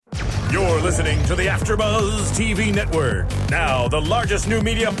You're listening to the AfterBuzz TV Network, now the largest new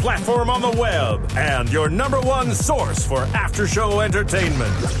media platform on the web, and your number one source for after-show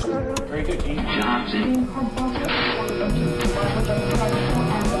entertainment. Very good, Keith Johnson.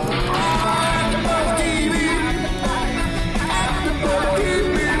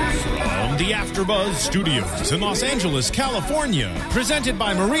 The AfterBuzz Studios in Los Angeles, California. Presented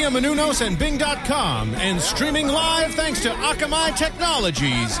by Maria Menounos and Bing.com and streaming live thanks to Akamai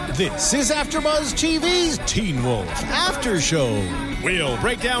Technologies. This is AfterBuzz TV's Teen Wolf After Show. We'll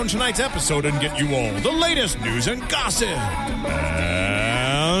break down tonight's episode and get you all the latest news and gossip.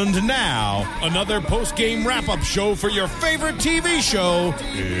 And now, another post-game wrap-up show for your favorite TV show.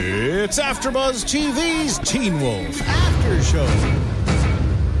 It's AfterBuzz TV's Teen Wolf After Show.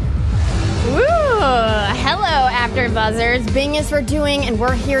 Woo! Hello, AfterBuzzers. Bing is for doing, and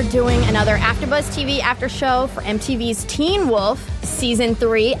we're here doing another AfterBuzz TV after show for MTV's Teen Wolf Season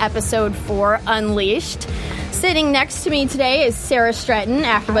 3, Episode 4, Unleashed. Sitting next to me today is Sarah Stretton,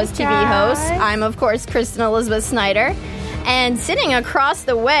 AfterBuzz TV host. I'm, of course, Kristen Elizabeth Snyder. And sitting across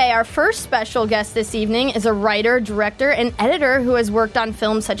the way, our first special guest this evening is a writer, director, and editor who has worked on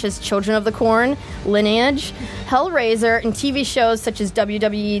films such as Children of the Corn, Lineage, Hellraiser, and TV shows such as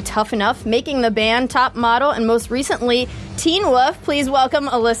WWE Tough Enough, Making the Band, Top Model, and most recently, Teen Wolf. Please welcome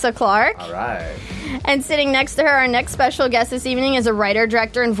Alyssa Clark. All right. And sitting next to her, our next special guest this evening is a writer,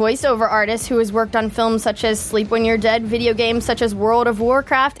 director, and voiceover artist who has worked on films such as Sleep When You're Dead, video games such as World of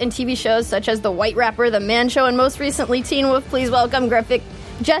Warcraft, and TV shows such as The White Rapper, The Man Show, and most recently Teen Wolf. Please welcome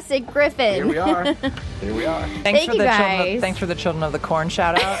Jessica Griffin. Here we are. Here we are. Thank you, guys. Thanks for the Children of the Corn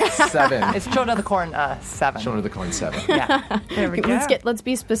shout out. 7. It's Children of the Corn 7. Children of the Corn 7. Yeah. There we go. Let's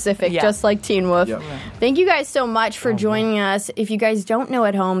be specific, Yeah. just like Teen Wolf. Yep. Thank you guys so much for joining us. If you guys don't know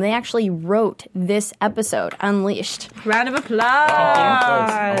at home, they actually wrote this episode, Unleashed. Round of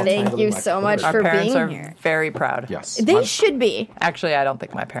applause. Thank you so much Our for parents being are here. very proud. Yes. They should be. Actually, I don't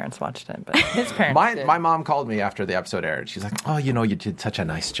think my parents watched it, but his parents did. My mom called me after the episode aired. She's like, "Oh, you did such a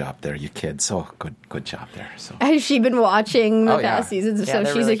nice job there, you kids. So good job there." So Has she been watching the Oh, yeah. past seasons? Yeah, So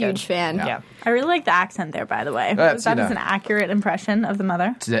they're she's really a huge good. fan. Yeah. I really like the accent there, by the way. That's, That you is know. an accurate impression of the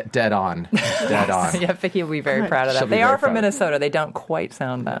mother. dead on. Dead on. Yeah, Vicky will be very proud of She'll that. be They very are from proud. Minnesota. They don't quite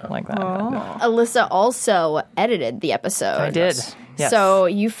sound like that. but- Alyssa also edited the episode. I did. Yes. So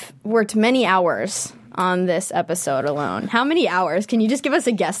you've worked many hours on this episode alone. How many hours? Can you just give us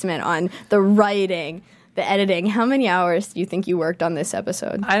a guesstimate on the writing, the editing? How many hours do you think you worked on this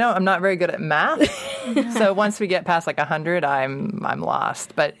episode? I'm not very good at math. So once we get past like 100, I'm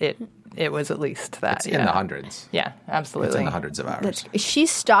lost. But it was at least that. It's in the hundreds. Yeah, absolutely. It's in the hundreds of hours. She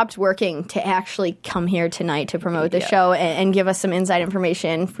stopped working to actually come here tonight to promote the show and give us some inside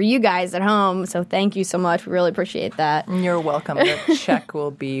information for you guys at home. So thank you so much. We really appreciate that. You're welcome. The check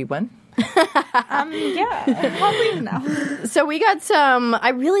will be when? Yeah, probably now. So we got I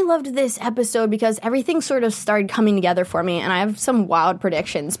really loved this episode because everything sort of started coming together for me, and I have some wild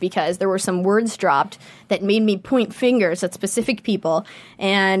predictions because there were some words dropped that made me point fingers at specific people.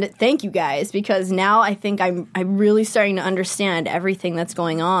 And thank you guys, because now I think I'm really starting to understand everything that's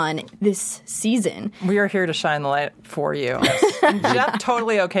going on this season. We are here to shine the light for you. And Jeff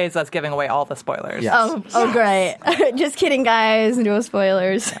totally okays us giving away all the spoilers. Yes. Oh, great. Just kidding, guys. No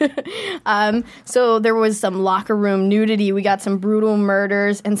spoilers. So there was some locker room nudity. We got some brutal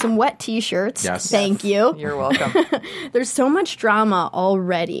murders and some wet T-shirts. Yes. Thank you. You're welcome. There's so much drama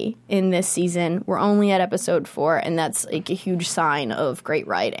already in this season. We're only at episode 4, and that's like a huge sign of great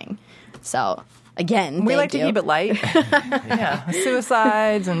writing. So, again, We thank like you. to keep it light. Yeah.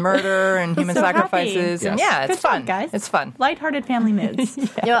 Suicides and murder and human So happy. sacrifices. And Yes. yeah, it's Good job, fun. guys. It's fun. Lighthearted family moods. You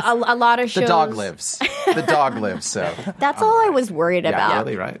know, a lot of shows. The dog lives. The dog lives. So That's all I was worried about.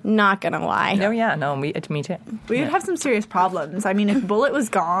 really, right. Not gonna lie. No, yeah, no, me too. We would have some serious problems. I mean, if Bullet was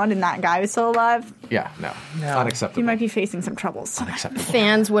gone and that guy was still alive, yeah, no, he unacceptable. might be facing some troubles. Unacceptable.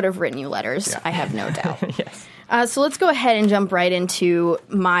 Fans would have written you letters. Yeah. I have no doubt. Yes. So let's go ahead and jump right into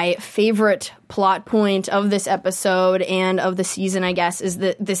my favorite plot point of this episode and of the season, I guess, is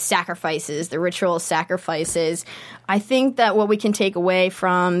the sacrifices, the ritual sacrifices. I think that what we can take away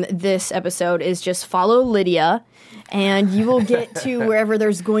from this episode is just follow Lydia, and you will get to wherever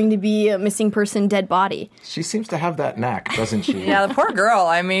there's going to be a missing person, dead body. She seems to have that knack, doesn't she? Yeah, the poor girl.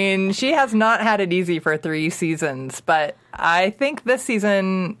 I mean, she has not had it easy for 3 seasons, but I think this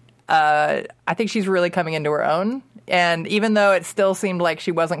season, I think she's really coming into her own And even though it still seemed like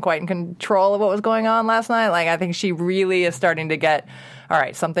she wasn't quite in control of what was going on last night, like I think she really is starting to get, all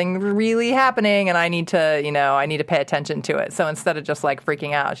right, something really happening, and I need to pay attention to it. So instead of just like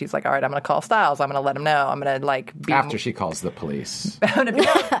freaking out, she's like, all right, I'm going to call Styles. I'm going to let him know. I'm going to like be After she calls the police.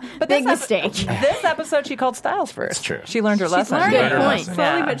 But Big mistake. This episode, she called Styles first. It's true. She learned her lesson. learned Good point.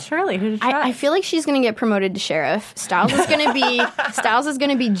 Slowly but surely. Who to trust? I feel like she's going to get promoted to sheriff. Styles is going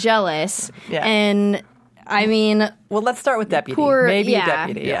to be jealous. Yeah. And I mean, Well, let's start with deputy. Maybe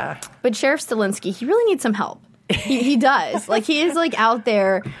deputy, yeah. But Sheriff Stilinski, he really needs some help. He does. Like, he is, like, out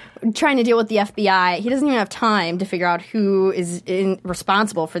there trying to deal with the FBI. He doesn't even have time to figure out who is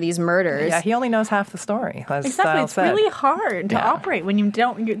responsible for these murders. Yeah, he only knows half the story. As Exactly. Styles It's said. really hard to operate when you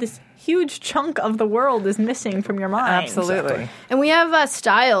don't. This huge chunk of the world is missing from your mind. Absolutely. And we have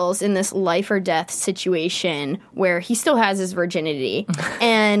Styles in this life or death situation where he still has his virginity.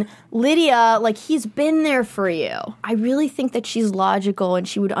 And Lydia, like, he's been there for you. I really think that she's logical and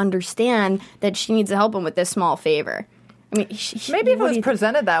she would understand that she needs to help him with this small favor. I mean, Maybe if it what do was you think?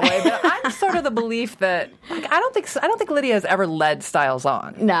 presented that way, but I'm sort of the belief that like, I don't think Lydia has ever led Styles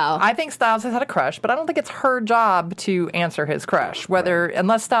on. No. I think Styles has had a crush, but I don't think it's her job to answer his crush.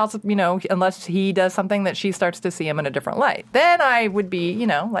 Unless Styles, unless he does something that she starts to see him in a different light, then I would be,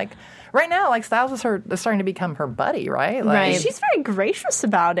 like. Right now, like, Styles is starting to become her buddy, right? Like, Right. She's very gracious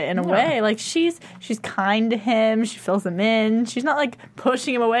about it in a way. Like, she's kind to him. She fills him in. She's not like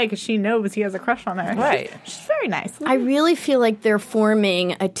pushing him away because she knows he has a crush on her. Right. She's very nice. I really feel like they're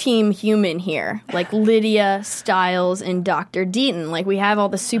forming a team human here, like Lydia, Styles, and Dr. Deaton. Like, we have all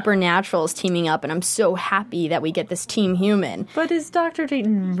the supernaturals teaming up, and I'm so happy that we get this team human. But is Dr.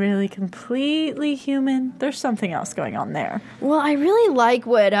 Deaton really completely human? There's something else going on there. Well, I really like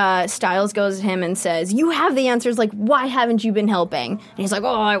what Styles goes to him and says, you have the answers, like, why haven't you been helping? And he's like,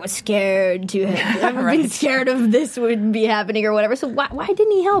 oh, I was scared to I've been scared of this would be happening or whatever. So why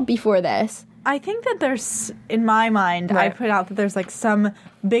didn't he help before this? I think that there's, in my mind, I put out that there's like some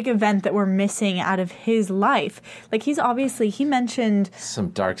big event that we're missing out of his life. Like, he mentioned Some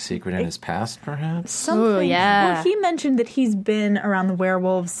dark secret in his past, perhaps? something. Ooh, yeah. Well, he mentioned that he's been around the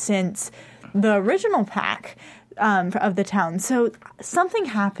werewolves since the original pack of the town. So something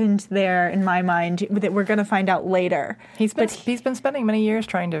happened there in my mind that we're going to find out later. he's been spending many years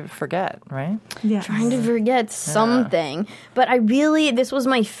trying to forget, right? Yeah. Trying to forget something. But this was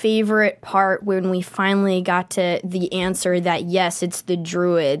my favorite part when we finally got to the answer that, yes, it's the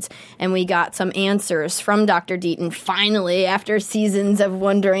Druids. And we got some answers from Dr. Deaton finally, after seasons of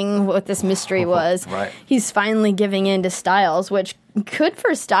wondering what this mystery was. Right. He's finally giving in to Styles, which good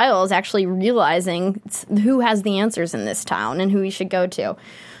for Styles actually realizing who has the answers in this town and who he should go to.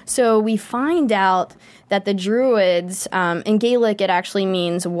 So we find out that the Druids, in Gaelic, it actually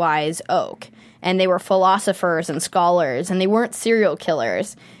means wise oak. And they were philosophers and scholars, and they weren't serial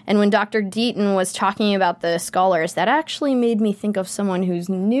killers. And when Dr. Deaton was talking about the scholars, that actually made me think of someone who's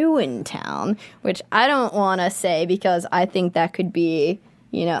new in town, which I don't want to say because I think that could be,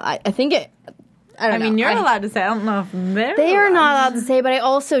 I think it... I mean, you're allowed to say. I don't know if they are not allowed to say, but I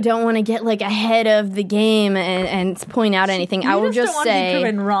also don't want to get like ahead of the game and point out anything. I will just don't say want to be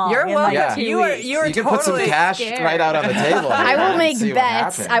proven wrong. You're in, welcome. like, Yeah. 2 You are weeks. you are You can totally put some cash scared. right out on the table. I will make See what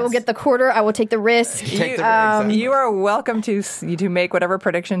bets. happens. I will get the quarter. I will take the risk. Take the risk. You are welcome to make whatever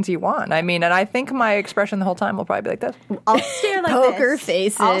predictions you want. I mean, and I think my expression the whole time will probably be like this. I'll stare like Poker this.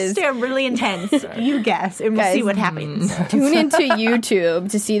 faces. I'll stare really intense. You guess, and we'll Guys, see what happens. Tune into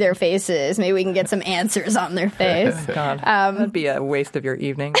YouTube to see their faces. Maybe we can get some answers on their face. God, that'd be a waste of your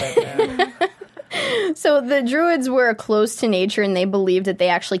evening. But, So the Druids were close to nature and they believed that they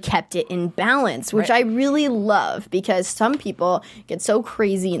actually kept it in balance, which I really love because some people get so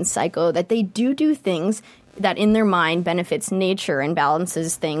crazy and psycho that they do things that in their mind benefits nature and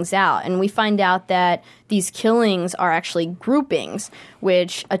balances things out. And we find out that these killings are actually groupings,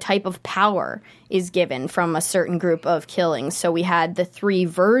 which a type of power is given from a certain group of killings. So we had the 3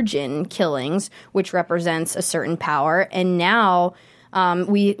 virgin killings, which represents a certain power. And now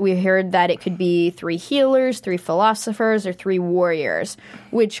we heard that it could be 3 healers, 3 philosophers, or 3 warriors,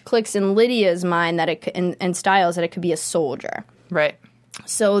 which clicks in Lydia's mind that and Styles that it could be a soldier. right.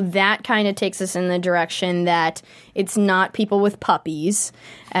 So that kind of takes us in the direction that it's not people with puppies,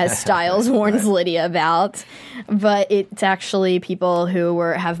 as Styles warns Lydia about, but it's actually people who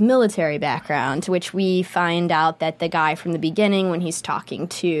have military background, which we find out that the guy from the beginning, when he's talking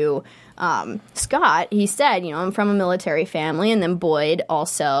to Scott, he said, I'm from a military family, and then Boyd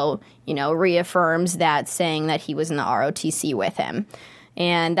also, reaffirms that, saying that he was in the ROTC with him.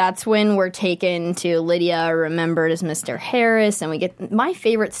 And that's when we're taken to Lydia, remembered as Mr. Harris, and we get my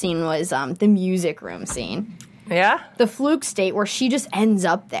favorite scene was the music room scene. Yeah? The fluke state where she just ends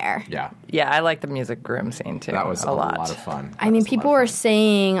up there. Yeah. Yeah, I like the music room scene, too. That was a lot. of fun. I mean, people were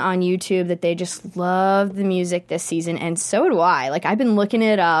saying on YouTube that they just love the music this season, and so do I. Like, I've been looking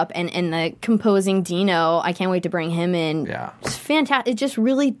it up, and the composing Dino, I can't wait to bring him in. Yeah. It's fantastic. It just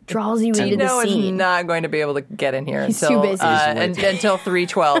really draws you into Dino the is scene. not going to be able to get in here He's until too busy. until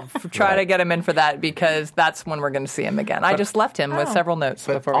 3:12. Try to get him in for that because that's when we're going to see him again. I just left him with several notes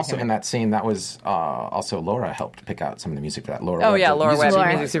But before also we in came that scene, that was also Laura helped pick out some of the music for that. Laura Oh Webb, yeah, the Laura music Webb,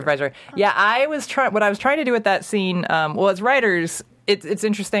 music supervisor. supervisor. Yeah, what I was trying to do with that scene. Well, as writers, it's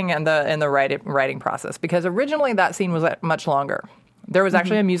interesting in the writing process because originally that scene was much longer. There was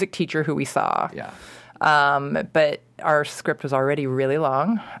actually a music teacher who we saw. Yeah. But our script was already really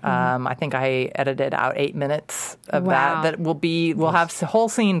long. I think I edited out 8 minutes of Wow. that. We'll have whole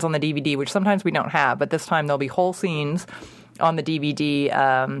scenes on the DVD, which sometimes we don't have, but this time there'll be whole scenes on the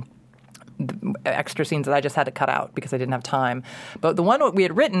DVD. Extra scenes that I just had to cut out because I didn't have time. But the one we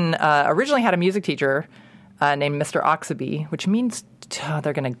had written originally had a music teacher named Mr. Oxaby, which means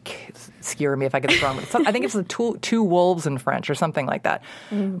they're going to skewer me if I get this wrong. But I think it's two wolves in French or something like that.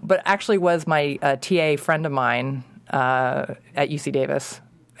 But actually was my TA friend of mine at UC Davis.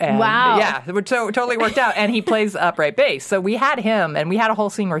 And Wow. Yeah, it totally worked out. And he plays upright bass. So we had him, and we had a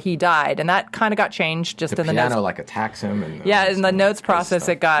whole scene where he died, and that kind of got changed just The in the piano notes. like attacks him. And, Yeah, in the notes crazy process,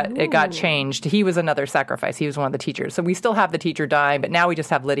 stuff. it got changed. He was another sacrifice. He was one of the teachers. So we still have the teacher dying, but now we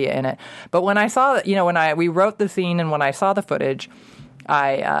just have Lydia in it. But when I saw, we wrote the scene, and when I saw the footage, we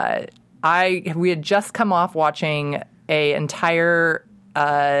had just come off watching a entire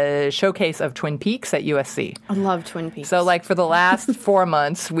showcase of Twin Peaks at USC. I love Twin Peaks. So, like, for the last 4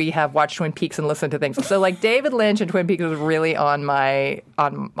 months, we have watched Twin Peaks and listened to things. So, like, David Lynch and Twin Peaks was really on my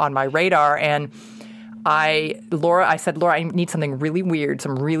radar. And I said, Laura, I need something really weird,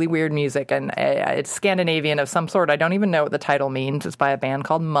 some really weird music. And it's Scandinavian of some sort. I don't even know what the title means. It's by a band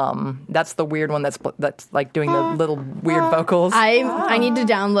called Mum. That's the weird one that's like doing the little weird vocals. I need to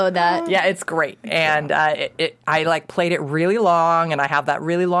download that. Yeah, it's great, and I like played it really long, and I have that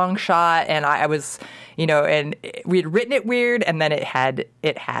really long shot, and I was, and we had written it weird, and then it had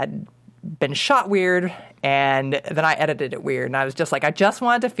been shot weird, and then I edited it weird, and I was just like, I just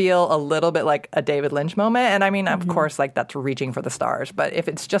wanted to feel a little bit like a David Lynch moment, and I mean, of course, like that's reaching for the stars, but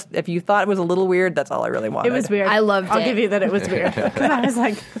if you thought it was a little weird, that's all I really wanted. It was weird. I loved I'll it. give you that it was weird. Because I was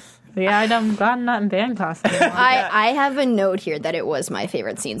like, yeah, I'm glad I'm not in band class anymore. I have a note here that it was my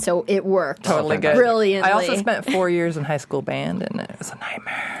favorite scene, so it worked Totally good. brilliantly. I also spent 4 years in high school band, and it was a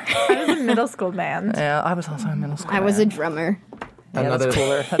nightmare. I was in middle school band. Yeah, I was also in middle school. I was a band. drummer. Yeah, that's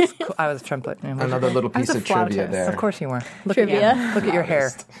cooler. That's cool. I was a trumpet. Yeah, Another little was piece a of trivia flautist. there. Of course you were. Look Trivia. At look at your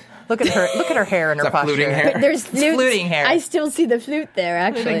hair. Look at her. Look at her hair and her that posture. fluting hair? There's flutes. fluting hair. I still see the flute there,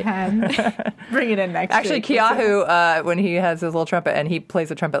 actually. Bring it in next Actually, week. Kiahu, when he has his little trumpet, and he plays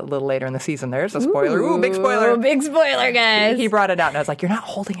the trumpet a little later in the season. There's a spoiler. Ooh, big spoiler. Ooh, big spoiler, guys. He brought it out, and I was like, "You're not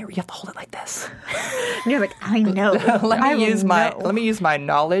holding it. You have to hold it like this." And you're like, I know. Let I me will know. use my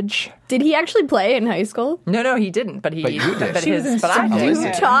knowledge. Did he actually play in high school? No, he didn't. But he. But you did. But She was his. But I instructing did. him.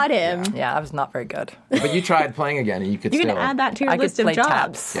 You taught him. Yeah, I was not very good. But you tried playing again, and you could You still. can add that to your I could list of play jobs.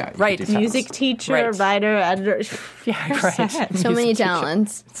 tabs. Yeah, you could right. do tabs. Music teacher, Right. writer, editor. Yeah, right. So many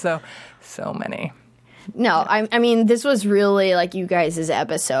talents. So many. No, I mean, this was really like you guys'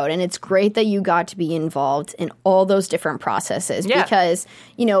 episode, and it's great that you got to be involved in all those different processes Yeah. because,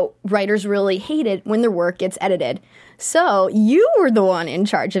 writers really hate it when their work gets edited. So you were the one in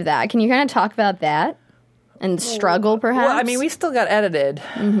charge of that. Can you kind of talk about that and struggle, perhaps? Well, I mean, we still got edited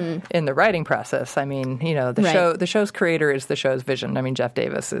in the writing process. I mean, Right. the show's creator is the show's vision. I mean, Jeff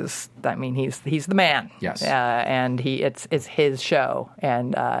Davis he's the man. Yes. And it's his show,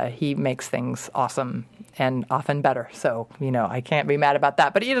 and he makes things awesome and often better. So, I can't be mad about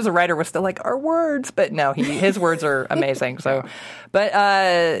that. But he, as a writer, was still like, our words. But no, his words are amazing. So, but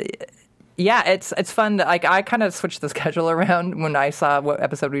yeah, it's fun. I kind of switched the schedule around when I saw what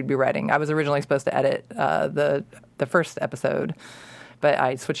episode we'd be writing. I was originally supposed to edit the first episode, but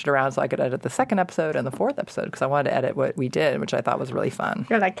I switched it around so I could edit the second episode and the fourth episode because I wanted to edit what we did, which I thought was really fun.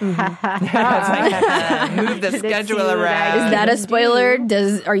 You're like, Move the schedule see what I around. Is that a spoiler?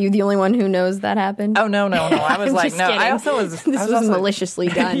 Are you the only one who knows that happened? Oh no! I was like, Just no. kidding. I also was. This I was also, maliciously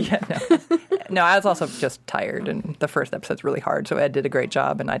done. No, I was also just tired, and the first episode's really hard. So Ed did a great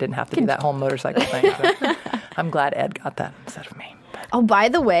job, and I didn't have to do that whole motorcycle thing. So I'm glad Ed got that instead of me. Oh, by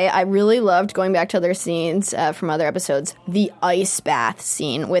the way, I really loved going back to other scenes from other episodes. The ice bath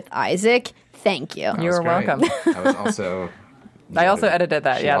scene with Isaac. Thank you. You were Great. welcome. That was also I also edited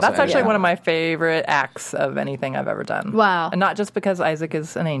that. She Yeah, also that's actually edited one of that. my favorite acts of anything I've ever done. Wow. And not just because Isaac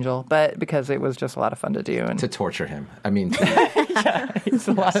is an angel, but because it was just a lot of fun to do. And To torture him. I mean, it's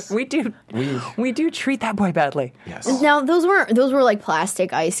a lot of, we do treat that boy badly. yes. Now those were like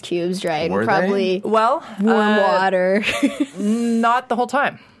plastic ice cubes, right? Were they? Probably Well, warm water. not the whole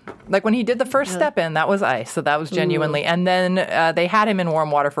time. Like when he did the first step in, that was ice, so that was genuinely. And then they had him in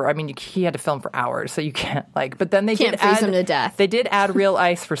warm water for. I mean, he had to film for hours, so you can't like. But then they Can't did freeze add him to death. They did add real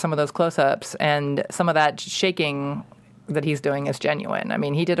ice for some of those close-ups, and some of that shaking that he's doing is genuine. I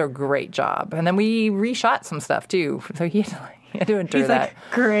mean, he did a great job. And then we reshot some stuff too, so he had to endure He's that.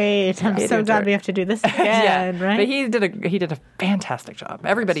 like, great. I'm He so did glad it. we have to do this again, right? But he did a fantastic job.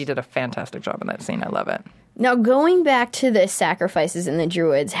 Everybody did a fantastic job in that scene. I love it. Now, going back to the sacrifices in the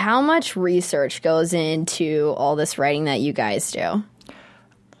Druids, how much research goes into all this writing that you guys do?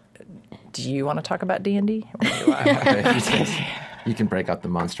 Do you want to talk about D&D? You can break out the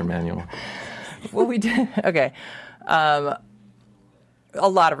monster manual. Well, we did. Okay. A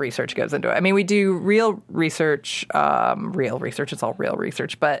lot of research goes into it. I mean, we do real research. It's all real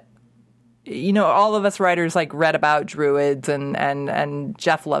research. But, you know, all of us writers, like, read about druids, and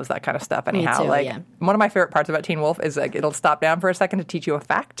Jeff loves that kind of stuff anyhow. too, like, yeah. one of my favorite parts about Teen Wolf is, like, it'll stop down for a second to teach you a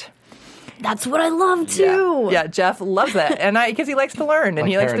fact. That's what I love too. Yeah, Jeff loves it. And because he likes to learn. And Like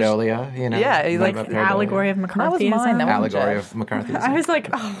he likes Pareidolia, you know? Yeah, he Know likes about An Pareidolia? allegory of McCarthyism. That was mine. That was Allegory Jeff. of McCarthyism. I was like,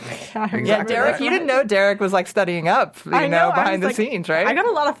 oh my god. Yeah, Exactly. Derek, you didn't know Derek was like studying up, I know, I behind the was like- scenes, right? I got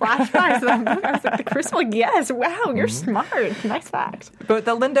a lot of flashbacks to that book. I was like, the Crucible, yes, wow, you're smart. Nice fact. But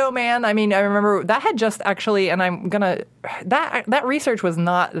the Lindo man, I mean, I remember that had just actually, and I'm gonna that research was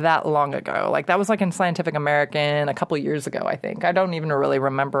not that long ago. Like that was like in Scientific American a couple years ago, I think. I don't even really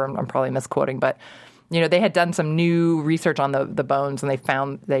remember. I'm probably misquoting, but you know, they had done some new research on the bones, and they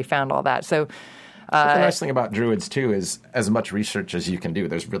found all that. So. But the nice thing about druids, too, is as much research as you can do,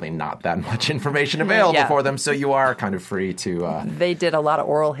 there's really not that much information available Yeah. for them, so you are kind of free to... They did a lot of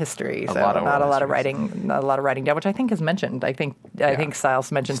oral history, so lot of not a oral lot of history. writing, not a lot of writing down, which I think is mentioned. I think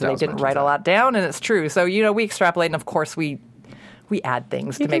Stiles mentions that they Stiles didn't mentions write a that. lot down, and it's true. So you know, we extrapolate, and of course we add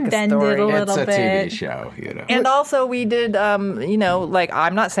things You to make can the bend it story. a it's little a bit. TV show, you know. And also, we did, you know, like,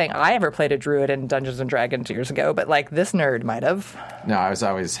 I'm not saying I ever played a druid in Dungeons and Dragons years ago, but, like, this nerd might have. No, I was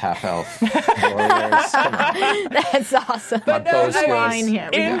always half-elf warriors. Come on. That's awesome. My bow skills. line here.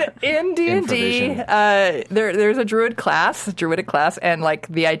 In D&D, Provision. there's a druidic class, and, like,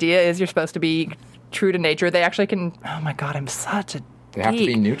 the idea is you're supposed to be true to nature. They actually can, oh, my God, I'm such a They have to be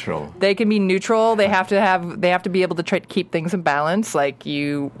geek. neutral. They can be neutral. They have to be able to try to keep things in balance. Like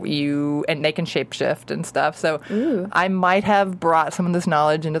and they can shapeshift and stuff. So I might have brought some of this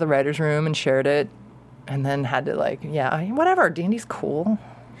knowledge into the writer's room and shared it, and then had to whatever. D&D's cool.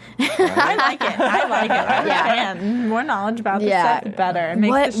 I like it. I'm a fan. More knowledge about this Yeah. stuff, the better. It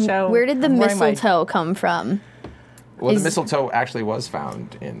makes the show. Where did the I'm wearing my- mistletoe come from? Well, Is- the mistletoe actually was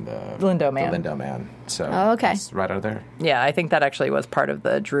found in the Lindo Man. The Lindo Man. So Oh, okay. it's right out there. Yeah, I think that actually was part of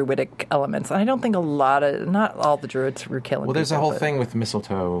the druidic elements. And I don't think not all the druids were killing Well, there's a people, whole but- thing with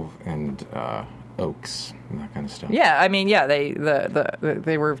mistletoe and oaks and that kind of stuff. Yeah, I mean, yeah,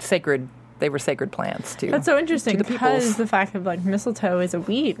 they were sacred. They were sacred plants too. That's so interesting to the peoples. because the fact of like mistletoe is a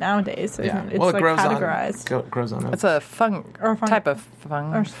weed nowadays. So Yeah. it's Well, it like grows categorized. grows on It's a Or fung- type of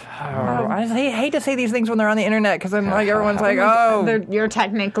fung. or- I hate to say these things when they're on the internet because then like everyone's like, oh, You're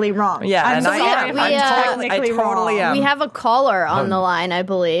technically wrong. yeah, I'm and sorry. I am. we, I technically totally wrong. am. We have a caller on the line, I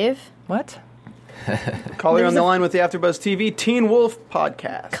believe. What? Caller on the line with the AfterBuzz TV Teen Wolf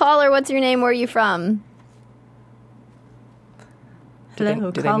podcast. Caller, what's your name? Where are you from?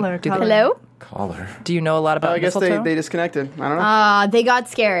 Hello, do they- caller. do they- caller. Hello? Caller. Do you know a lot about I guess mistletoe? they disconnected. I don't know. They got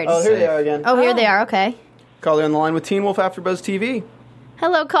scared. Oh, here they are again. Oh, here they are. Okay. Caller on the line with Teen Wolf AfterBuzz TV.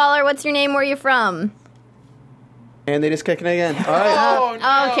 Hello, caller. What's your name? Where are you from? And they disconnected again. All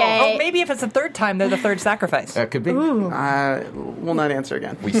right. Okay. Oh, maybe if it's the third time, they're the third sacrifice. That could be. We'll not answer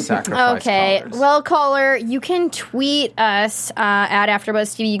again. We sacrifice Okay. callers. Well, caller, you can tweet us at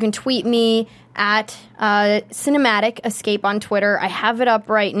AfterBuzz TV. You can tweet me at Cinematic Escape on Twitter. I have it up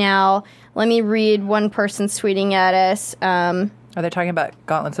right now. Let me read one person's tweeting at us. Are they talking about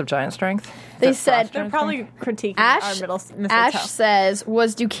gauntlets of giant strength? They said They're probably critiquing our Ash. mistletoe. Ash says,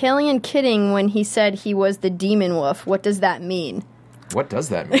 "Was Deucalion kidding when he said he was the demon wolf? What does that mean?" What does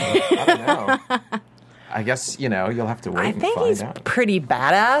that mean? I don't know. I guess, you'll have to wait I and think find he's out. pretty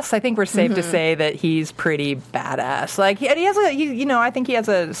badass. I think we're safe to say that he's pretty badass. Like, he has I think he has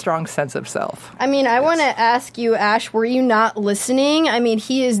a strong sense of self. I mean, I want to ask you, Ash, were you not listening? I mean,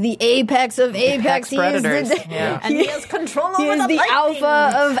 he is the apex of apex. He predators. Is the, Yeah. And he has control he over is the lightning.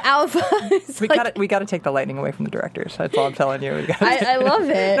 alpha of alpha. We got to take the lightning away from the directors. That's all I'm telling you. I love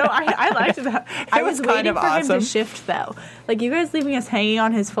it. No, I liked that. I was was kind waiting of for him awesome. to shift, though. Like, you guys leaving us hanging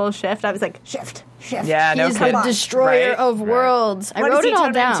on his full shift. I was like, shift. Yeah, no He's kidding. the destroyer Right? of worlds. I What wrote does he it all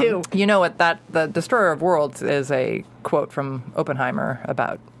turn down. into? You know what? The Destroyer of Worlds is a quote from Oppenheimer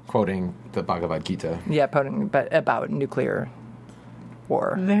about Quoting the Bhagavad Gita. about nuclear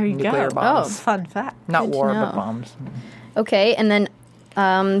war. There you nuclear go. bombs. Fun fact. Not Good to war, know. but bombs. Okay, and then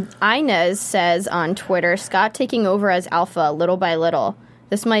Inez says on Twitter, Scott taking over as alpha little by little.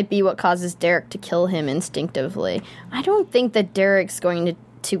 This might be what causes Derek to kill him instinctively. I don't think that Derek's going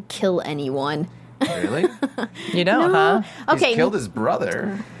to kill anyone. Really? You know, huh? Okay, He's killed his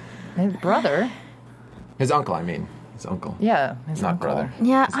brother. His brother. His uncle, I mean. His uncle. Yeah, his Not uncle. brother.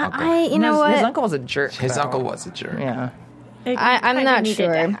 yeah, His uncle. I you know what? His uncle was a jerk. His though. uncle was a jerk. Yeah. I'm not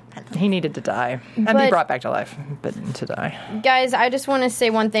sure. He needed to die. And be But- brought back to life, but to die. Guys, I just want to say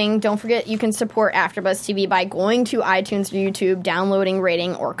one thing. Don't forget you can support AfterBuzz TV by going to iTunes or YouTube, downloading,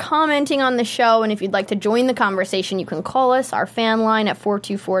 rating, or commenting on the show. And if you'd like to join the conversation, you can call us, our fan line at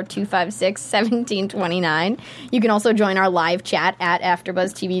 424-256-1729. You can also join our live chat at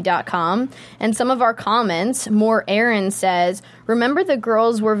AfterBuzzTV.com. And some of our comments, More Aaron says, remember the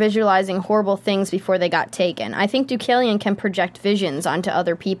girls were visualizing horrible things before they got taken. I think Deucalion can project visions onto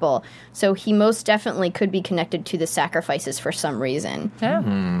other people, so he most definitely could be connected to the sacrifices for some reason. Yeah.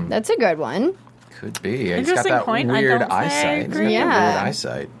 That's a good one. Could be. He's got Interesting that point. I weird don't say I eyesight. He's got agree. that Yeah. weird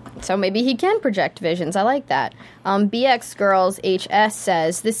eyesight. So maybe he can project visions. I like that. BX Girls HS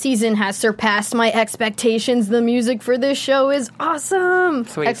says, this season has surpassed my expectations. The music for this show is awesome!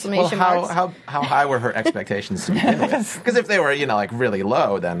 Sweet. Exclamation marks. How high were her expectations to begin with? Because if they were, like really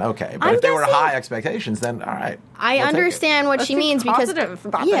low, then okay. But I'm if they were guessing- high expectations, then all right. I we'll take it. understand what she means because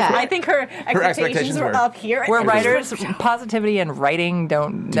about yeah. this. I think her expectations were were- up here. Where and writers, this was- positivity and writing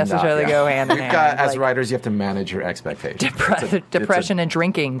don't Do not, necessarily yeah. go hand in We've hand. got, as Like, writers, you have to manage your expectations. It's a- depression and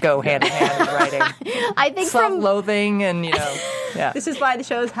drinking go hand in hand in writing. I think from Self-loathing and, yeah. This is why the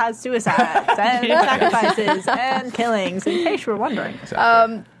show has suicides and sacrifices and killings, in case you were wondering.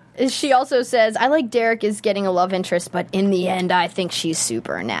 she also says, I like Derek is getting a love interest, but in the end, I think she's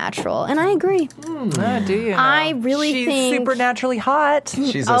supernatural. And I agree. Oh, do you know? I really She's think- supernaturally hot.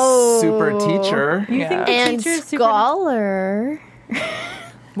 She's a super teacher. You think the And teacher's super... Scholar.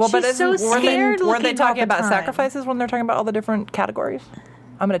 Well, but She's so weren't they scared talking looking all the about time. sacrifices when they're talking about all the different categories?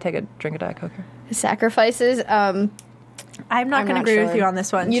 I'm going to take a drink of Diet Coke here. Sacrifices. I'm not I'm going to not agree with sure. you on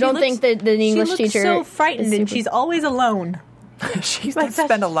this one. You She don't looks- think that the English she looks teacher so frightened is and super- she's always alone. She Like does that's-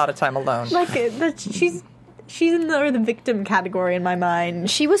 spend a lot of time alone. She's in the victim category in my mind.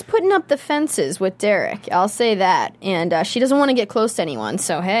 She was putting up the fences with Derek. I'll say that. And she doesn't want to get close to anyone.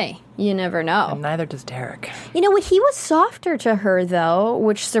 So, hey, you never know. And neither does Derek. You know what? He was softer to her, though,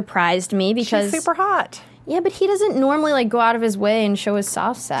 which surprised me because. She's super hot. Yeah, but he doesn't normally go out of his way and show his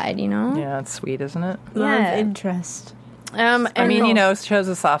soft side, you know? Yeah, it's sweet, isn't it? Love Yeah. interest. And I mean, shows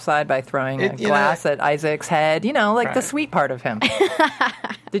a soft side by throwing a glass at Isaac's head. The Right. sweet part of him.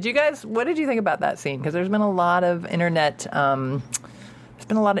 What did you think about that scene? Because there's been a lot of internet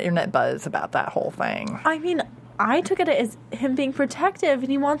buzz about that whole thing. I mean, I took it as him being protective,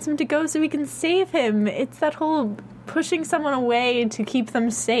 and he wants him to go so he can save him. It's that whole pushing someone away to keep them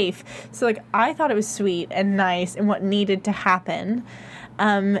safe. So, like, I thought it was sweet and nice and what needed to happen.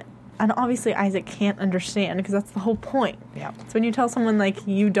 And obviously Isaac can't understand because that's the whole point. Yeah. It's when you tell someone, like,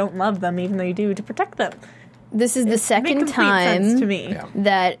 you don't love them even though you do, to protect them. this is the Make second complete time sense to me. Yeah.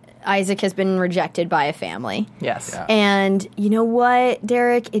 that Isaac has been rejected by a family. Yes. Yeah. And you know what,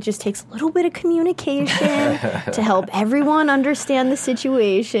 Derek? It just takes a little bit of communication to help everyone understand the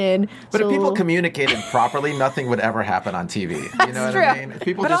situation. But So- if people communicated properly, nothing would ever happen on TV. You know what true. I mean? If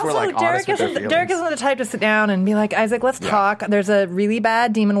people But just also, were like honest with their feelings. Derek isn't the type to sit down and be like, Isaac, let's talk. There's a really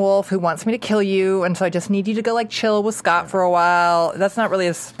bad demon wolf who wants me to kill you, and so I just need you to go chill with Scott for a while. That's not really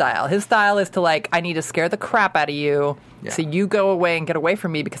his style. His style is to I need to scare the crap out of you, Yeah. So you go away and get away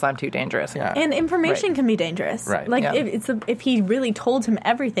from me because I'm too dangerous. Yeah. And information Right. can be dangerous. Right. Like Yeah. if he really told him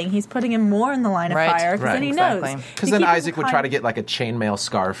everything, he's putting him more in the line of Right. fire because then he Exactly. knows. Because You then keep him Isaac would try kind- to get like a chainmail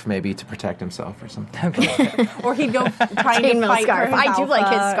scarf maybe to protect himself or something. or he'd go trying to Chainmail fight scarf. for his I do like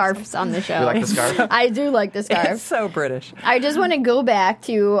his alpha. scarves on the show. You like the scarf? I do like the It's scarf. so British. I just want to go back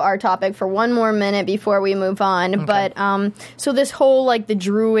to our topic for one more minute before we move on. But so this whole like the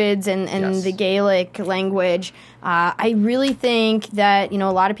Druids and Yes. the Gaelic language, I really think that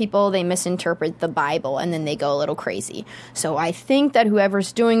a lot of people they misinterpret the Bible and then they go a little crazy. So I think that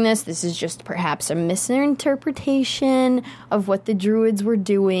whoever's doing this is just perhaps a misinterpretation of what the Druids were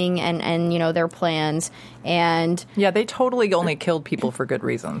doing and their plans. And Yeah, they totally only killed people for good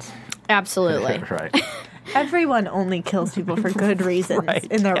reasons. absolutely. Right. Everyone only kills people for good reasons Right.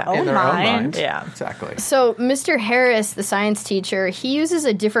 in their Yeah. own In their mind. own mind. Yeah. Exactly. So, Mr. Harris, the science teacher, he uses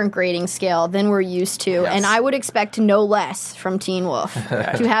a different grading scale than we're used to, and I would expect no less from Teen Wolf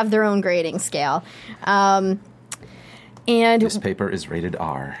to have their own grading scale. And This paper is rated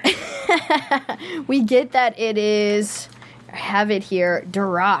R. we get that it is, I have it here,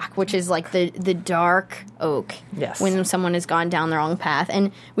 Duroc, which is like the dark oak. Yes. When someone has gone down the wrong path.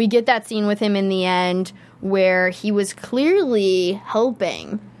 And we get that scene with him in the end where he was clearly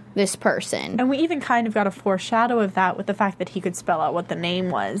helping this person. And we even kind of got a foreshadow of that with the fact that he could spell out what the name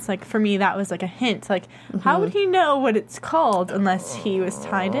was. Like, for me, that was like a hint. Like, how would he know what it's called unless he was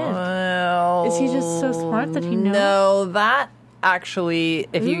tied in? Well, Is he just so smart that he knows? No, that actually,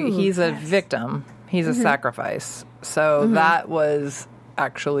 he's a victim, he's a sacrifice. So that was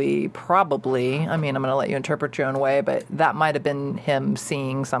actually probably, I mean, I'm going to let you interpret your own way, but that might have been him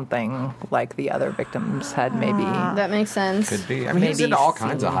seeing something like the other victims had maybe. That makes sense. Could be. I mean, he's Maybe into all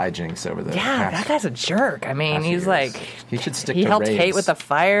kinds of hijinks over the Yeah, that past guy's a jerk. I mean, past he's years. like, He should stick he to helped raves. Kate with the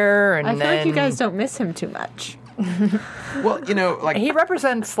fire, and I feel then like you guys don't miss him too much. Well, like he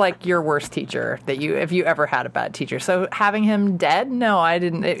represents like your worst teacher if you ever had a bad teacher. So having him dead, no, I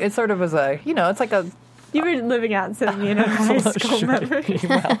didn't. It sort of was it's like a You were living out some, high school memory.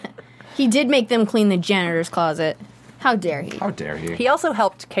 He did make them clean the janitor's closet. How dare he? how dare he? He also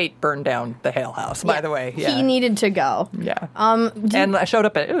helped Kate burn down the Hale House, by the way. Yeah. He needed to go. Yeah. And I showed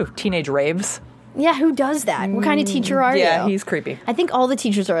up at teenage raves. Yeah, who does that? What kind of teacher are Yeah, you? he's creepy. I think all the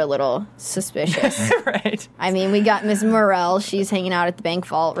teachers are a little suspicious. Right. I mean, we got Miss Morell. She's hanging out at the bank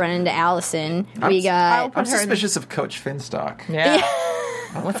vault, running into Allison. We got... I'm suspicious of Coach Finstock. Yeah.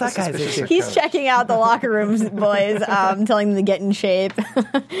 What's that guy's Suspicious issue? of He's Coach. checking out the locker rooms, boys, telling them to get in shape.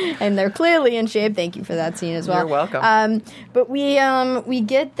 And they're clearly in shape. Thank you for that scene as well. You're welcome. But we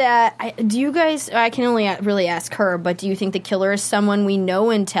get that. Do you guys, I can only really ask her, but do you think the killer is someone we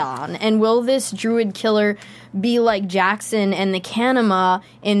know in town? And will this druid killer be like Jackson and the Kanema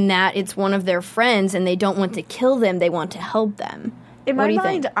in that it's one of their friends and they don't want to kill them, they want to help them? In What my do you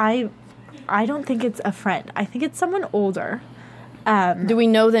mind, think? I don't think it's a friend. I think it's someone older. Do we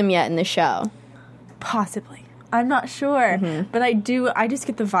know them yet in the show? Possibly. I'm not sure. But I just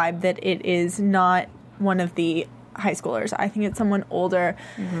get the vibe that it is not one of the high schoolers. I think it's someone older.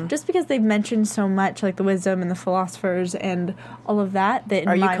 Just because they've mentioned so much, like the wisdom and the philosophers and all of that. That in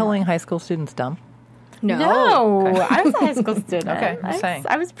Are you my calling high school students dumb? No, I was a high school student. Okay, I'm saying.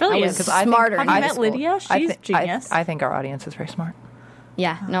 I was brilliant. I was 'Cause I think- smarter Have in you high met school. Lydia? She's genius. I think our audience is very smart.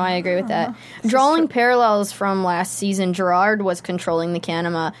 Yeah, no, I agree with that. Drawing parallels from last season, Gerard was controlling the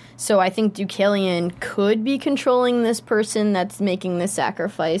Kanema, so I think Deucalion could be controlling this person that's making the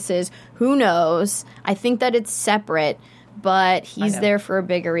sacrifices. Who knows? I think that it's separate, but he's know. there for a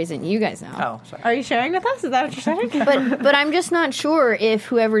bigger reason. You guys know. Oh, sorry. Are you sharing with us? Is that what you're saying? But I'm just not sure if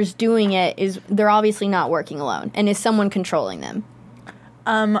whoever's doing it they're obviously not working alone, and is someone controlling them?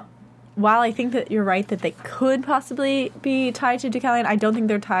 While I think that you're right that they could possibly be tied to Deucalion, I don't think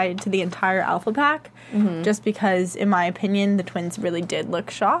they're tied to the entire Alpha Pack. Just because, in my opinion, the twins really did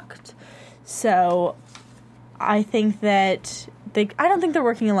look shocked. So I think that I don't think they're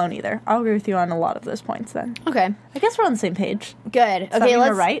working alone either. I'll agree with you on a lot of those points then. Okay. I guess we're on the same page. Good. that Okay, mean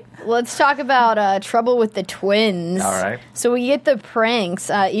we're right? let's talk about Trouble with the Twins. All right. So we get the pranks,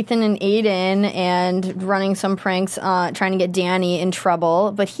 Ethan and Aiden, and running some pranks, trying to get Danny in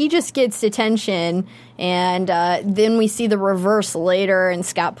trouble, but he just gets detention. And then we see the reverse later, and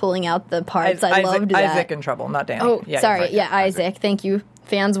Scott pulling out the parts. I loved that. Isaac in trouble, not Danny. Oh, Yeah, sorry. right. Yeah, Isaac. Thank you.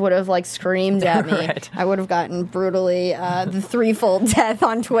 Fans would have screamed at me. Right. I would have gotten brutally the threefold death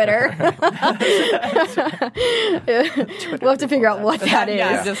on Twitter. We'll have to figure out what that is.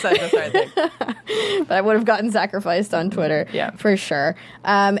 Yeah, just said this right there. But I would have gotten sacrificed on Twitter. Yeah. For sure.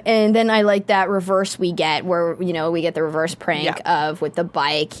 And then I like that reverse we get where, we get the reverse prank Yeah. of with the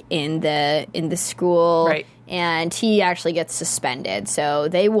bike in the school. Right. and he actually gets suspended. So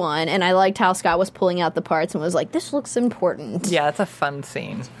they won, and I liked how Scott was pulling out the parts and was like, "This looks important." Yeah, it's a fun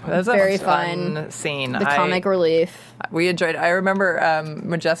scene. It was Very a fun scene. The comic relief. We enjoyed it. I remember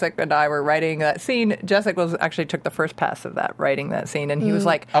when Jessica and I were writing that scene, Jessica actually took the first pass of that, writing that scene, and he was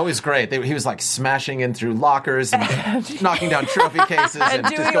like... Oh, it was great. He was like smashing in through lockers and knocking down trophy cases and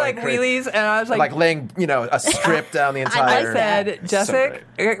just doing going like crazy. wheelies, and I was Like laying, a strip down the entire... I said, Jessica,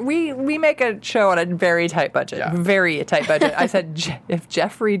 we make a show on a very tight budget, very tight budget. I said, if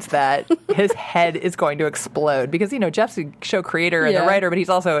Jeff reads that, his head is going to explode because, Jeff's a show creator and the writer, but he's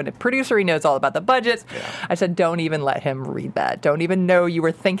also a producer. He knows all about the budgets. Yeah. I said, don't even let him read that. Don't even know you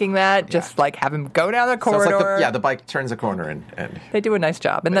were thinking that. Just like have him go down the corridor. So it's like the bike turns a corner and they do a nice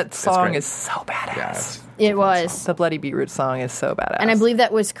job. And that song is so badass. Yeah, it was. The Bloody Beetroot song is so badass. And I believe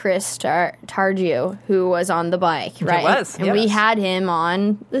that was Chris Targio who was on the bike, right? It was, and we had him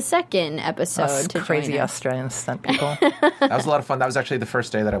on the second episode to crazy join us. Australian stunt people. That was a lot of fun. That was actually the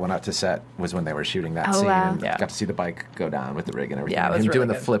first day that I went out to set was when they were shooting that scene. Wow. And got to see the bike go down with the rig and everything. Yeah, it was him really doing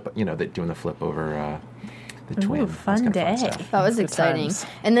good. the flip, doing the flip over the twin. Fun That was kinda day. stuff. That was Good exciting. times.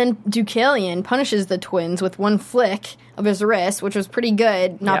 And then Deucalion punishes the twins with one flick of his wrist, which was pretty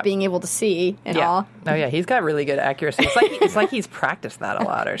good, not being able to see at all. Oh yeah, he's got really good accuracy. It's like he's practiced that a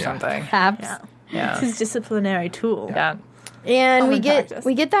lot or something. Perhaps. Yeah. It's his disciplinary tool. Yeah. And we Common get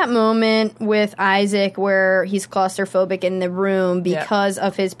practice. that moment with Isaac where he's claustrophobic in the room because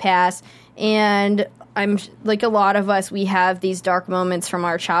of his past. And I'm like a lot of us, we have these dark moments from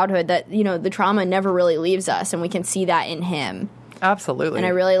our childhood that, the trauma never really leaves us, and we can see that in him. Absolutely. And I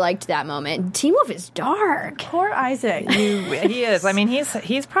really liked that moment. Teen Wolf is dark. Poor Isaac. He is. I mean,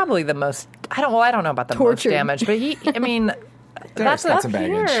 he's probably the most. I don't know about the Tortured. most damage, but Derek's got some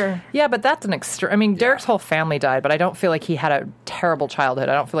baggage. Yeah, but that's an extreme. I mean, Derek's whole family died, but I don't feel like he had a terrible childhood.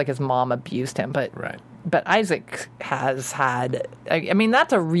 I don't feel like his mom abused him, but But Isaac has had. I mean,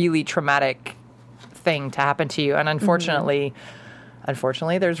 that's a really traumatic thing to happen to you, and unfortunately,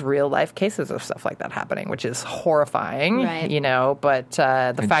 there's real life cases of stuff like that happening, which is horrifying. Right. But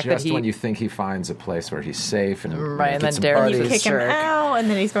the fact that when you think he finds a place where he's safe and and then some Derek buddies. Kick him jerk. out, and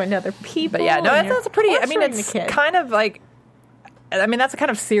then he's going to other people. But yeah, no, and that's a pretty. I mean, torturing it's the kid. kind of like. I mean, that's a kind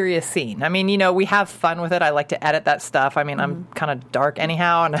of serious scene. I mean, we have fun with it. I like to edit that stuff. I mean, I'm kind of dark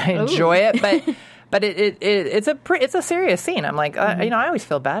anyhow, and I enjoy it. But it's a serious scene. I'm like, I always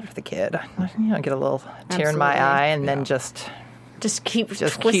feel bad for the kid. I get a little tear in my eye, and then just keep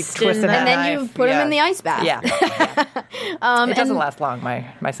twisting twisting that And then you knife. put him in the ice bath. Yeah. It doesn't last long.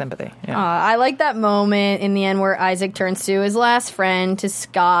 My sympathy. Yeah. I like that moment in the end where Isaac turns to his last friend, to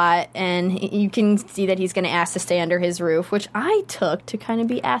Scott, and you can see that he's going to ask to stay under his roof, which I took to kind of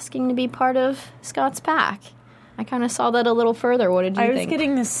be asking to be part of Scott's pack. I kind of saw that a little further. What did you I think? was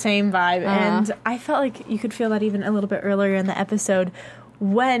getting the same vibe, and I felt like you could feel that even a little bit earlier in the episode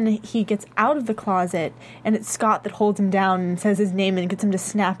when he gets out of the closet, and it's Scott that holds him down and says his name and gets him to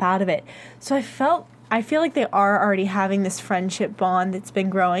snap out of it. So I feel like they are already having this friendship bond that's been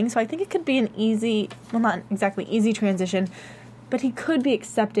growing, so I think it could be an easy, well, not exactly easy transition, but he could be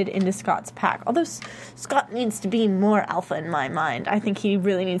accepted into Scott's pack. Although Scott needs to be more alpha in my mind. I think he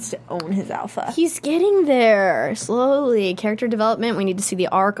really needs to own his alpha. He's getting there slowly. Character development. We need to see the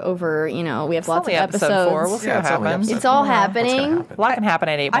arc over. We have lots of Only episodes. episode 4. We'll see what it's only happens. episode It's all 4. happening. A lot can happen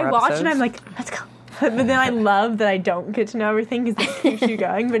in 8 more I watch episodes. and I'm like, let's go. But then I love that I don't get to know everything because it keeps you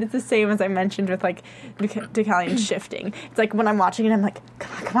going. But it's the same as I mentioned with like Deucalion shifting. It's like when I'm watching it, I'm like,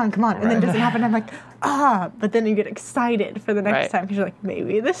 come on. And then it doesn't happen. I'm like, but then you get excited for the next Right. time because you're like,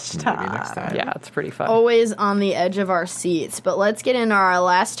 maybe this time. Maybe next time. Yeah, it's pretty fun. Always on the edge of our seats. But let's get into our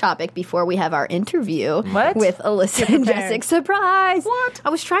last topic before we have our interview What? with Alyssa and prepared. Jessica. Surprise! What? I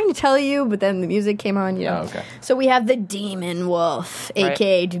was trying to tell you, but then the music came on. Oh, okay. So we have the Demon Wolf, Right.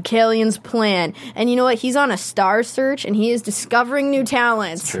 aka Deucalion's plan. And you know what? He's on a star search and he is discovering new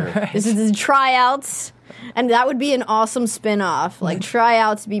talents. true. This is his tryouts. And that would be an awesome spin-off. Like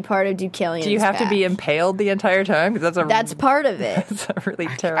tryouts to be part of Deucalion's Do you have to be pack. impaled the entire time? Because That's part of it. that's a really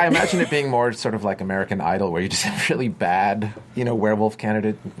terrible. I imagine it being more sort of like American Idol, where you just have really bad, werewolf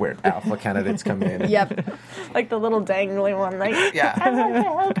candidate, where alpha candidates come in. Yep. Like the little dangly one. Like, Yeah. I'd like to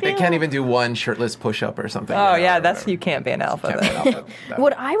help They you. can't even do one shirtless push-up or something. Oh yeah, or that's whatever. you can't be an alpha. Can't be then. an alpha. No.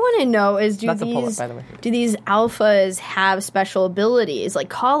 What I want to know is That's a pull-up, by the way. do these alphas have special abilities? Like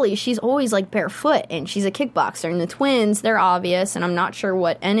Kali, she's always like barefoot and she's a kickboxer. And the twins, they're obvious, and I'm not sure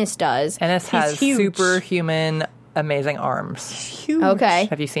what Ennis does. Ennis has huge. superhuman, amazing arms. Huge. Okay.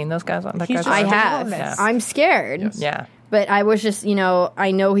 Have you seen those guys? That He's guy's just I arms? have. enormous. I'm scared. Yes. Yeah. But I was just,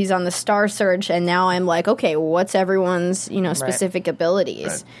 I know he's on the star search, and now I'm like, okay, what's everyone's, specific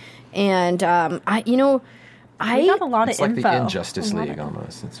abilities? Right. And, We got a lot It's of like info. the Injustice League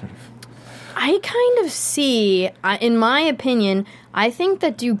almost. It's sort of. I kind of see, in my opinion, I think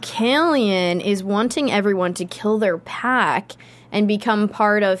that Deucalion is wanting everyone to kill their pack and become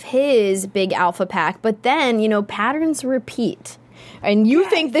part of his big alpha pack. But then, patterns repeat. And you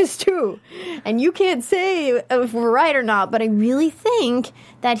think this too. And you can't say if we're right or not, but I really think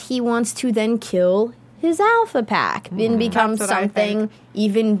that he wants to then kill his alpha pack and become That's what I something think.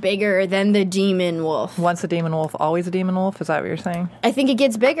 even bigger than the demon wolf. Once a demon wolf, always a demon wolf? Is that what you're saying? I think it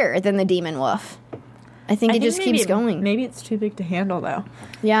gets bigger than the demon wolf. I think it just keeps going. Maybe it's too big to handle, though.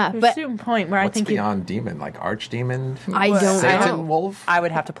 Yeah, There's but a certain point where I What's think he- beyond demon? Like archdemon? I don't Satan know. wolf? I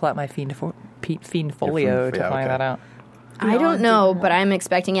would have to pull out my Fiendfolio to Yeah, find okay. that out. I don't know, but I'm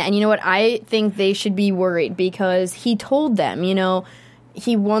expecting it. And you know what? I think they should be worried because he told them,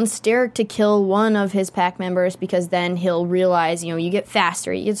 he wants Derek to kill one of his pack members because then he'll realize, you get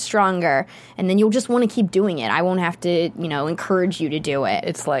faster, you get stronger, and then you'll just want to keep doing it. I won't have to, encourage you to do it.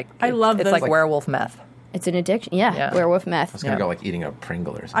 It's like I love it's those- like werewolf meth. It's an addiction. Yeah, Yeah. werewolf I meth. was going to go like eating a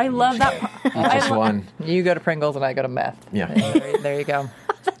Pringle or something. I love that. Just one. You go to Pringles and I go to meth. Yeah. There you go.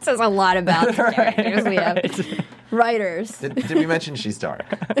 That says a lot about the characters we have. Writers. Did we mention she's dark?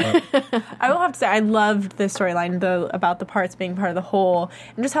 I will have to say I loved the storyline though about the parts being part of the whole,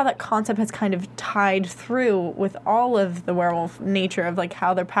 and just how that concept has kind of tied through with all of the werewolf nature of like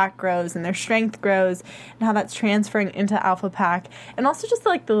how their pack grows and their strength grows, and how that's transferring into alpha pack, and also just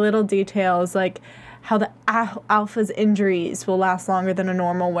like the little details like how the alpha's injuries will last longer than a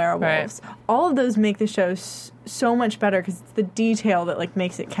normal werewolf's. Right. All of those make the show so much better because it's the detail that like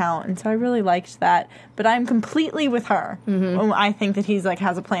makes it count, and so I really liked that. But I'm completely with her. I think that he's like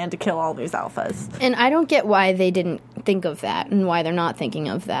has a plan to kill all these alphas. And I don't get why they didn't think of that and why they're not thinking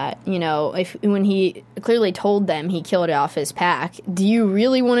of that. When he clearly told them he killed off his pack, do you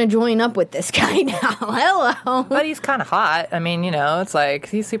really want to join up with this guy now? Hello. But he's kind of hot. I mean, it's like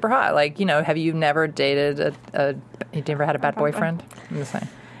he's super hot. Like, have you never dated you never had a bad boyfriend? I'm just saying.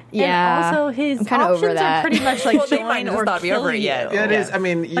 Yeah. And also his I'm kinda options over that. are pretty much like Well, they might join just or not be kill over it you. yet. Yeah, it is. I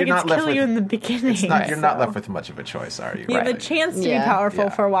mean, you're Like not it's left kill with. you in the beginning. You're not so. left with much of a choice, are you? You have a Right. chance to be Yeah. powerful Yeah.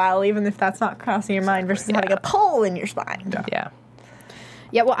 for a while, even if that's not crossing your mind, versus having a pole in your spine. Yeah.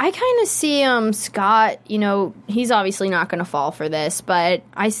 Yeah, well, I kind of see Scott, he's obviously not going to fall for this, but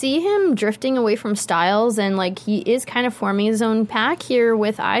I see him drifting away from Styles, and, like, he is kind of forming his own pack here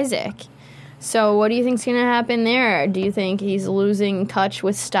with Isaac. So what do you think's going to happen there? Do you think he's losing touch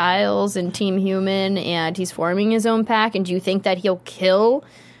with Styles and Team Human, and he's forming his own pack, and do you think that he'll kill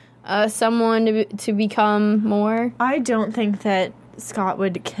someone to become more? I don't think that Scott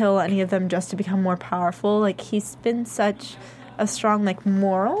would kill any of them just to become more powerful. Like, he's been such a strong, like,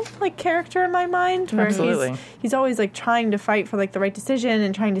 moral, like, character in my mind. Where Absolutely. He's always, like, trying to fight for, like, the right decision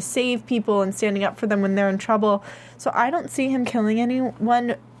and trying to save people and standing up for them when they're in trouble. So I don't see him killing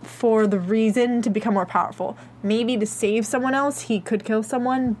anyone for the reason to become more powerful. Maybe to save someone else, he could kill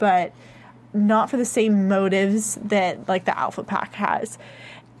someone, but not for the same motives that, like, the Alpha Pack has.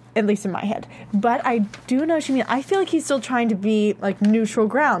 At least in my head. But I do know what you mean. I feel like he's still trying to be, like, neutral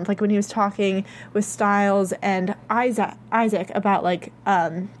ground. Like, when he was talking with Styles and Isaac about, like,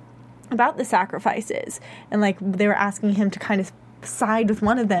 about the sacrifices. And, like, they were asking him to kind of side with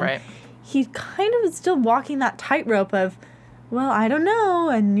one of them. Right. He kind of is still walking that tightrope of, well, I don't know,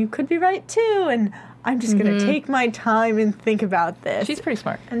 and you could be right, too, and I'm just going to take my time and think about this. She's pretty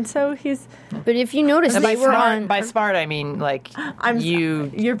smart. And so he's... But if you notice, And they were on... by smart, I mean, like,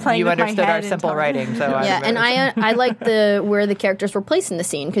 you're playing you with my understood head our and simple talking. writing. So Yeah, and I like where the characters were placed in the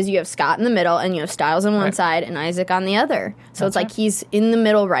scene, because you have Scott in the middle and you have Styles on one Right. side and Isaac on the other. So it's like he's in the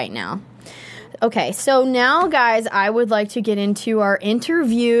middle right now. Okay, so now, guys, I would like to get into our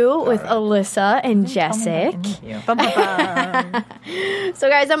interview with Alyssa and Jessic. Bum, bum, bum. So,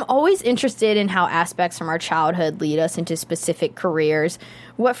 guys, I'm always interested in how aspects from our childhood lead us into specific careers.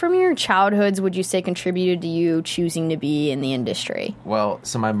 What from your childhoods would you say contributed to you choosing to be in the industry? Well,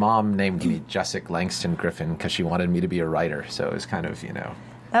 so my mom named me Jessic Langston Griffin because she wanted me to be a writer. So it was kind of,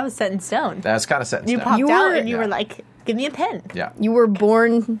 That was set in stone. that's kind of set in You stone. popped You out were- and you Yeah. were like, give me a pen. Yeah. You were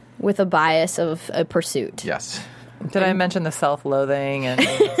born with a bias of a pursuit. Yes. Did I mention the self-loathing and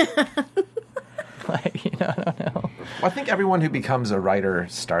like, I don't know. Well, I think everyone who becomes a writer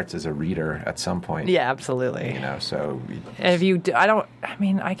starts as a reader at some point. Yeah, absolutely. So If you,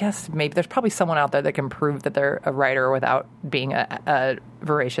 I guess maybe there's probably someone out there that can prove that they're a writer without being a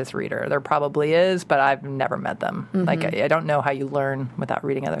voracious reader. There probably is, but I've never met them. Like, I don't know how you learn without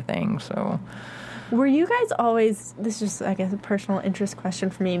reading other things. So, Were you guys always, this is just, I guess, a personal interest question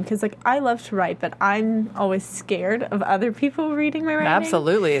for me, because, like, I love to write, but I'm always scared of other people reading my writing.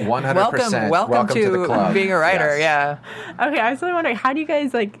 Absolutely. 100%. Welcome to the club. being a writer, Yes. yeah. Okay, I was really wondering, how do you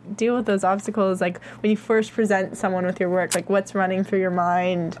guys, like, deal with those obstacles? Like, when you first present someone with your work, like, what's running through your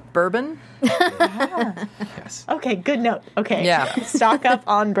mind? Bourbon? Yes. Okay, good note. Okay. Yeah. Stock up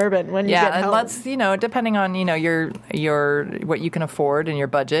on bourbon when you get Yeah, and home. let's, depending on, your what you can afford and your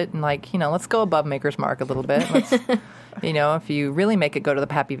budget, and like, let's go above Maker's Mark a little bit. Let's, if you really make it, go to the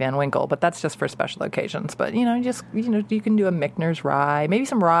Pappy Van Winkle, but that's just for special occasions. But, you can do a Michner's rye, maybe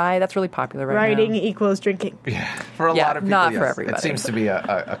some rye. That's really popular right Writing now. equals drinking. Yeah. For a Yeah, lot of people, not for yes. everybody. It seems to be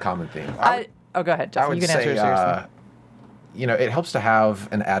a common theme. Go ahead, I Jesse. would You can say, answer seriously. it helps to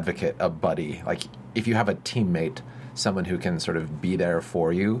have an advocate, a buddy. Like, if you have a teammate, someone who can sort of be there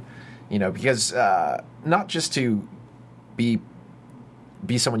for you, because not just to be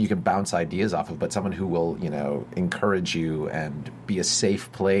someone you can bounce ideas off of, but someone who will, encourage you and be a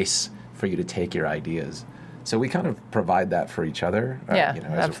safe place for you to take your ideas. So we kind of provide that for each other. Yeah, as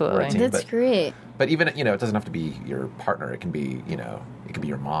absolutely. we're a team. That's great. But even, it doesn't have to be your partner. It can be, it could be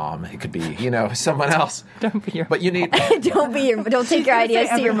your mom. It could be, someone else. Don't be your But you need... Don't take your ideas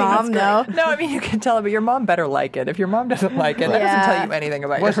to your mom, though. No, I mean, you can tell her, but your mom better like it. If your mom doesn't like it, that Yeah. doesn't tell you anything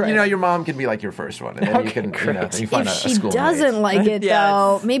about Well, your writing. your mom can be like your first one. And then you can, then you find If a she school doesn't mate. like it, Yes.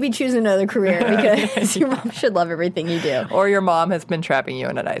 though, maybe choose another career because your mom should love everything you do. Or your mom has been trapping you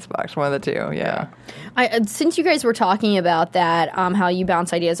in an icebox. One of the two, yeah. Since you guys were talking about that, how you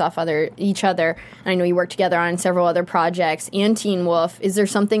bounce ideas off each other, and I know you work together on several other projects and Teen Wolf, is there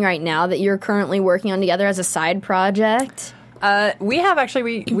something right now that you're currently working on together as a side project? We have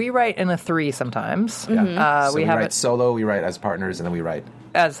actually, we write in a three sometimes. Yeah. So we have write it solo, we write as partners, and then we write...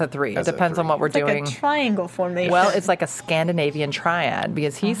 as a three. It As a depends on three. what we're It's like doing. a triangle formation. Well, it's like a Scandinavian triad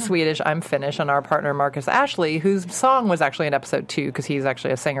because he's Swedish, I'm Finnish, and our partner Marcus Ashley, whose song was actually in episode 2 because he's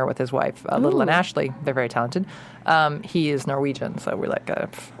actually a singer with his wife, Little and Ashley. They're very talented. He is Norwegian, so we're like,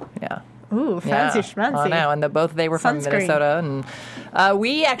 yeah. Ooh, fancy Yeah, schmancy. I know, and they were from Sunscreen. Minnesota, and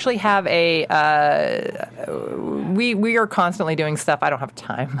we actually have we are constantly doing stuff. I don't have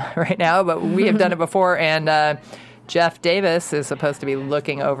time right now, but we have done it before, and Jeff Davis is supposed to be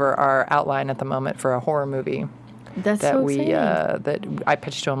looking over our outline at the moment for a horror movie That's that so we exciting. that I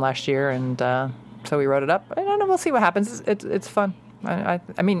pitched to him last year, and so we wrote it up. I don't know. We'll see what happens. It's fun. I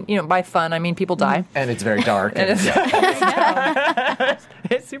mean, by fun, I mean people die. And it's very dark. and it's- yeah.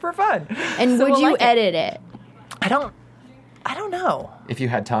 It's super fun. And So would we'll you like it. edit it? I don't know. If you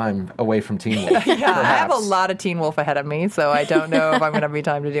had time away from Teen Wolf, Yeah, I have a perhaps. lot of Teen Wolf ahead of me, so I don't know if I'm going to be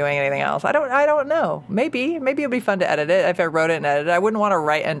time to doing anything else. I don't know. Maybe it'd be fun to edit it if I wrote it and edit it. I wouldn't want to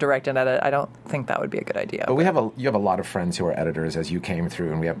write and direct and edit. I don't think that would be a good idea. But you have a lot of friends who are editors as you came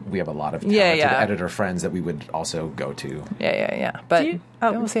through, and we have a lot of Yeah, talented yeah. editor friends that we would also go to. Yeah. But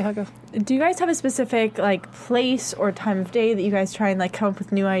we'll see how it goes. Do you guys have a specific place or time of day that you guys try and come up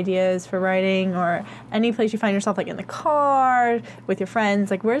with new ideas for writing, or any place you find yourself in the car with your friends?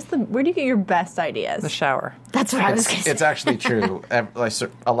 Where do you get your best ideas? The shower. That's what I was going to say. It's actually true.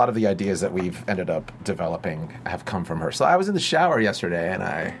 A lot of the ideas that we've ended up developing have come from her. So I was in the shower yesterday, and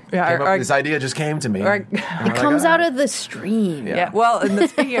this idea just came to me. It It comes out of the stream. Yeah. Well, and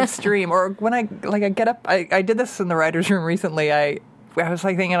speaking of stream, or when I get up, I did this in the writer's room recently. I was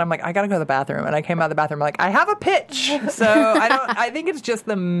thinking, I'm like, I gotta go to the bathroom, and I came out of the bathroom like, I have a pitch. So I think it's just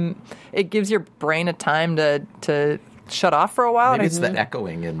it gives your brain a time to shut off for a while. Maybe and it's the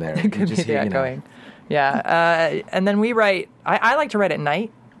echoing in there. It could be the echoing. Yeah. And then we write. I like to write at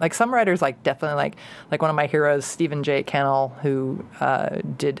night. Some writers definitely like one of my heroes, Stephen J. Cannell, who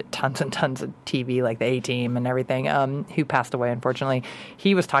did tons and tons of TV, like the A-Team and everything, who passed away, unfortunately.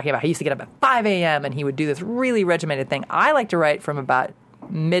 He was talking about he used to get up at 5 a.m. and he would do this really regimented thing. I like to write from about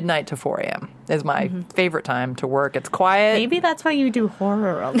midnight to 4 a.m. is my favorite time to work. It's quiet. Maybe that's why you do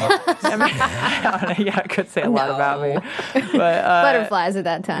horror a lot. Yeah, it could say a lot about me. But Butterflies at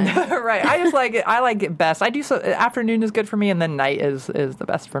that time. right. I just like it. I like it best. I do so. Afternoon is good for me, and then night is the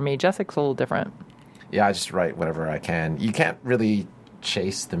best for me. Jessica's a little different. Yeah, I just write whatever I can. You can't really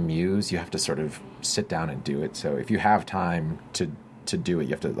chase the muse. You have to sort of sit down and do it. So if you have time to do it, you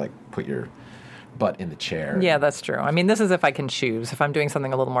have to put your butt in the chair. Yeah, that's true. I mean, this is if I can choose. If I'm doing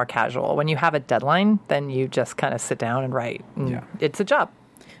something a little more casual. When you have a deadline, then you just kind of sit down and write. And Yeah. It's a job.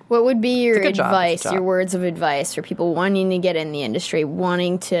 What would be your It's a good job. advice, It's a job. your words of advice for people wanting to get in the industry,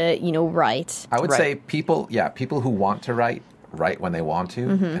 wanting to, write? I would Right. say people who want to write when they want to,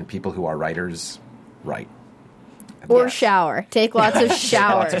 and people who are writers write. Or Yes. shower. Take lots of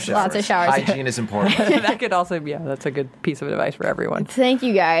showers. Lots of showers. Hygiene is important. That could also be, that's a good piece of advice for everyone. Thank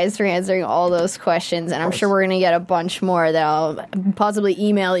you guys for answering all those questions, and I'm sure we're going to get a bunch more that I'll possibly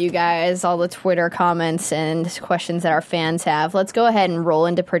email you guys, all the Twitter comments and questions that our fans have. Let's go ahead and roll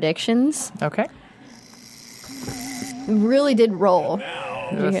into predictions. Okay. We really did roll.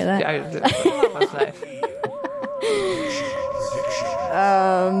 Did you hear that? That's nice.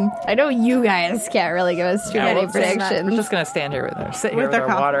 I know you guys can't really give us too many We're predictions. just going to stand here with her. Sit here With with our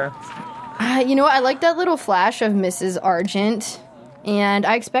our water. You know what? I like that little flash of Mrs. Argent, and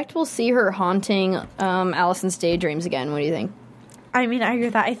I expect we'll see her haunting Allison's daydreams again. What do you think? I mean, I agree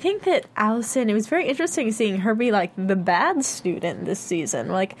with that. I think that Allison, it was very interesting seeing her be like the bad student this season.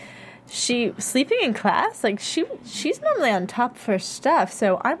 Like, she sleeping in class, like she's normally on top of her stuff.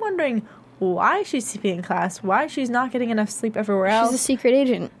 So I'm wondering why she's sleeping in class, why she's not getting enough sleep everywhere else. She's a secret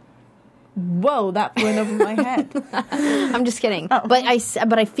agent. Whoa, that went over my head. I'm just kidding. Oh. But I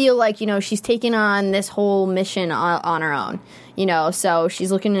feel like, she's taking on this whole mission on her own. So she's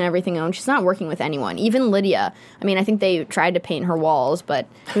looking at everything on. She's not working with anyone. Even Lydia. I mean, I think they tried to paint her walls, but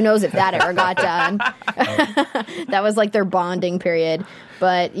who knows if that ever got done. That was like their bonding period.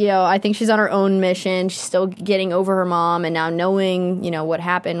 But, I think she's on her own mission. She's still getting over her mom, and now knowing, what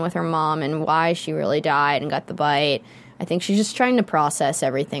happened with her mom and why she really died and got the bite. I think she's just trying to process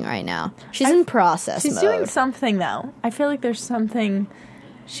everything right now. She's in process She's mode. doing something, though. I feel like there's something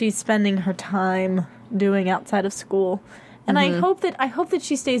she's spending her time doing outside of school. And I hope that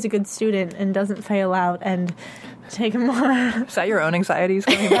she stays a good student and doesn't fail out and take more. Is that your own anxieties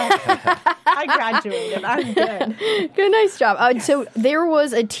coming back? I graduated. I'm good. Good, nice job. So there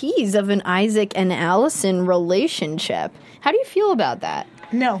was a tease of an Isaac and Allison relationship. How do you feel about that?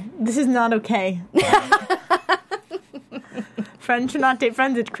 No, this is not okay. Friends should not date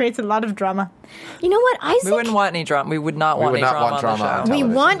friends. It creates a lot of drama. You know what, Isaac? We wouldn't want any drama. We would not want any drama on the drama show. on We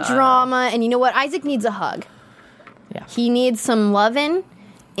television. want drama, and you know what? Isaac needs a hug. Yeah. He needs some loving.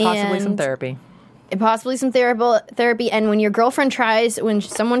 Possibly and some therapy. Possibly some therapy. And when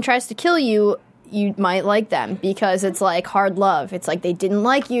someone tries to kill you, you might like them because it's like hard love. It's like they didn't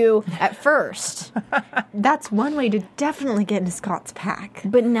like you at first. That's one way to definitely get into Scott's pack.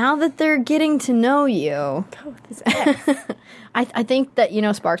 But now that they're getting to know you, Go with his ex. I think that,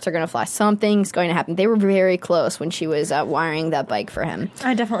 sparks are going to fly. Something's going to happen. They were very close when she was wiring that bike for him.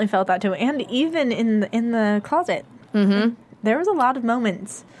 I definitely felt that too. And even in the closet. Mm-hmm. There was a lot of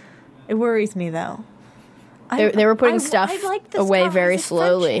moments. It worries me, though. They were putting stuff I like the away Scott very Isaac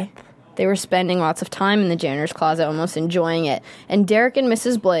slowly. friendship. They were spending lots of time in the janitor's closet, almost enjoying it. And Derek and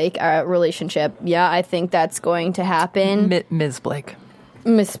Mrs. Blake relationship, I think that's going to happen. Ms. Blake.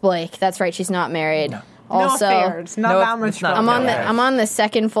 Miss Blake, that's right. She's not married. No Also, affairs. Not No, that much it's not. drama. I'm on the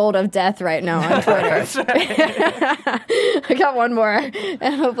second fold of death right now on Twitter. I got one more,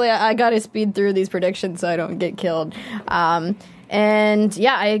 and hopefully I got to speed through these predictions so I don't get killed. And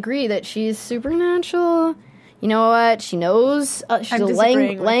I agree that she's supernatural. You know what? She knows. She's I'm a disagreeing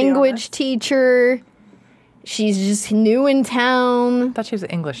with you on language this. teacher. She's just new in town. I thought she was an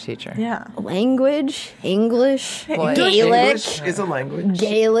English teacher. Yeah. Language, English, Boy. Gaelic, English is a language.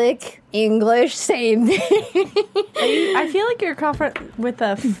 Gaelic, English, same thing. I feel like you're confident with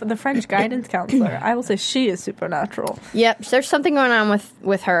the French guidance counselor. I will say she is supernatural. Yep, there's something going on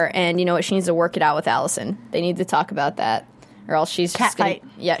with her, and you know what? She needs to work it out with Allison. They need to talk about that, or else she's just gonna, Catfight.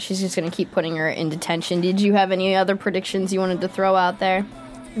 yeah, she's just going to keep putting her in detention. Did you have any other predictions you wanted to throw out there?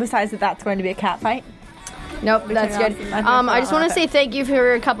 Besides that's going to be a cat fight. Nope, that's good. I just want to say thank you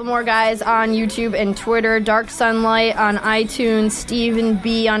for a couple more guys on YouTube and Twitter. Dark Sunlight on iTunes, Stephen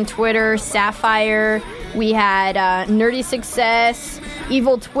B on Twitter, Sapphire. We had Nerdy Success,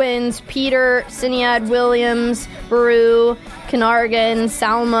 Evil Twins, Peter, Cinead Williams, Baru, Kanargan,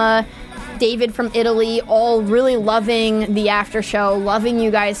 Salma, David from Italy, all really loving the after show, loving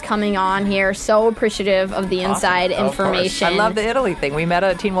you guys coming on here. So appreciative of the inside information. I love the Italy thing. We met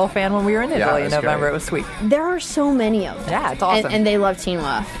a Teen Wolf fan when we were in Italy it in was November. great. It was sweet. There are so many of them. Yeah, it's awesome. And they love Teen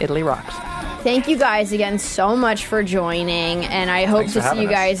Wolf. Italy rocks. Thank you guys again so much for joining, and I hope Thanks to for see you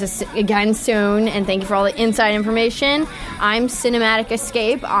having guys again soon, and thank you for all the inside information. I'm Cinematic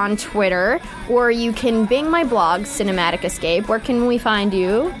Escape on Twitter, or you can bing my blog, Cinematic Escape. Where can we find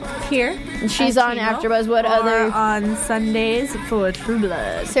you? Here. She's on AfterBuzz. What or other? on Sundays for True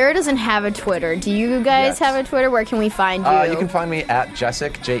Blood. Sarah doesn't have a Twitter. Do you guys Yes. have a Twitter? Where can we find you? You can find me at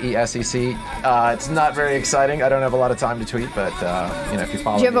Jessec, Jessec. It's not very exciting. I don't have a lot of time to tweet, but if you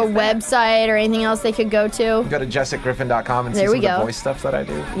follow Do you have a me, website or anything else they could go to? go to jessicgriffin.com and There see we some of go. the voice stuff that I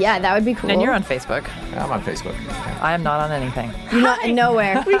do. Yeah, that would be cool. And you're on Facebook. I'm on Facebook. I am not on anything. You're not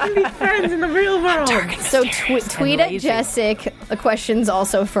nowhere. We can be friends in the real world. So tweet at lazy. Jessic. The question's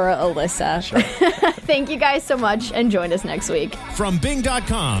also for Alyssa. Sure. Thank you guys so much, and join us next week. From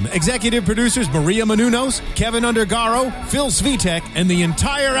Bing.com, executive producers Maria Menounos, Kevin Undergaro, Phil Svitek, and the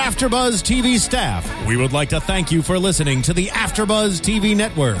entire AfterBuzz TV staff, we would like to thank you for listening to the AfterBuzz TV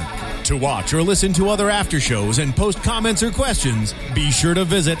network. To watch or listen to other after shows and post comments or questions, be sure to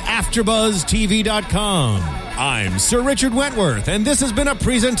visit AfterBuzzTV.com. I'm Sir Richard Wentworth, and this has been a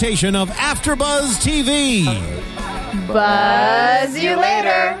presentation of AfterBuzz TV. Buzz you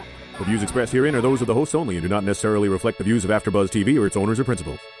later. The views expressed herein are those of the hosts only and do not necessarily reflect the views of AfterBuzz TV or its owners or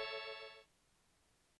principals.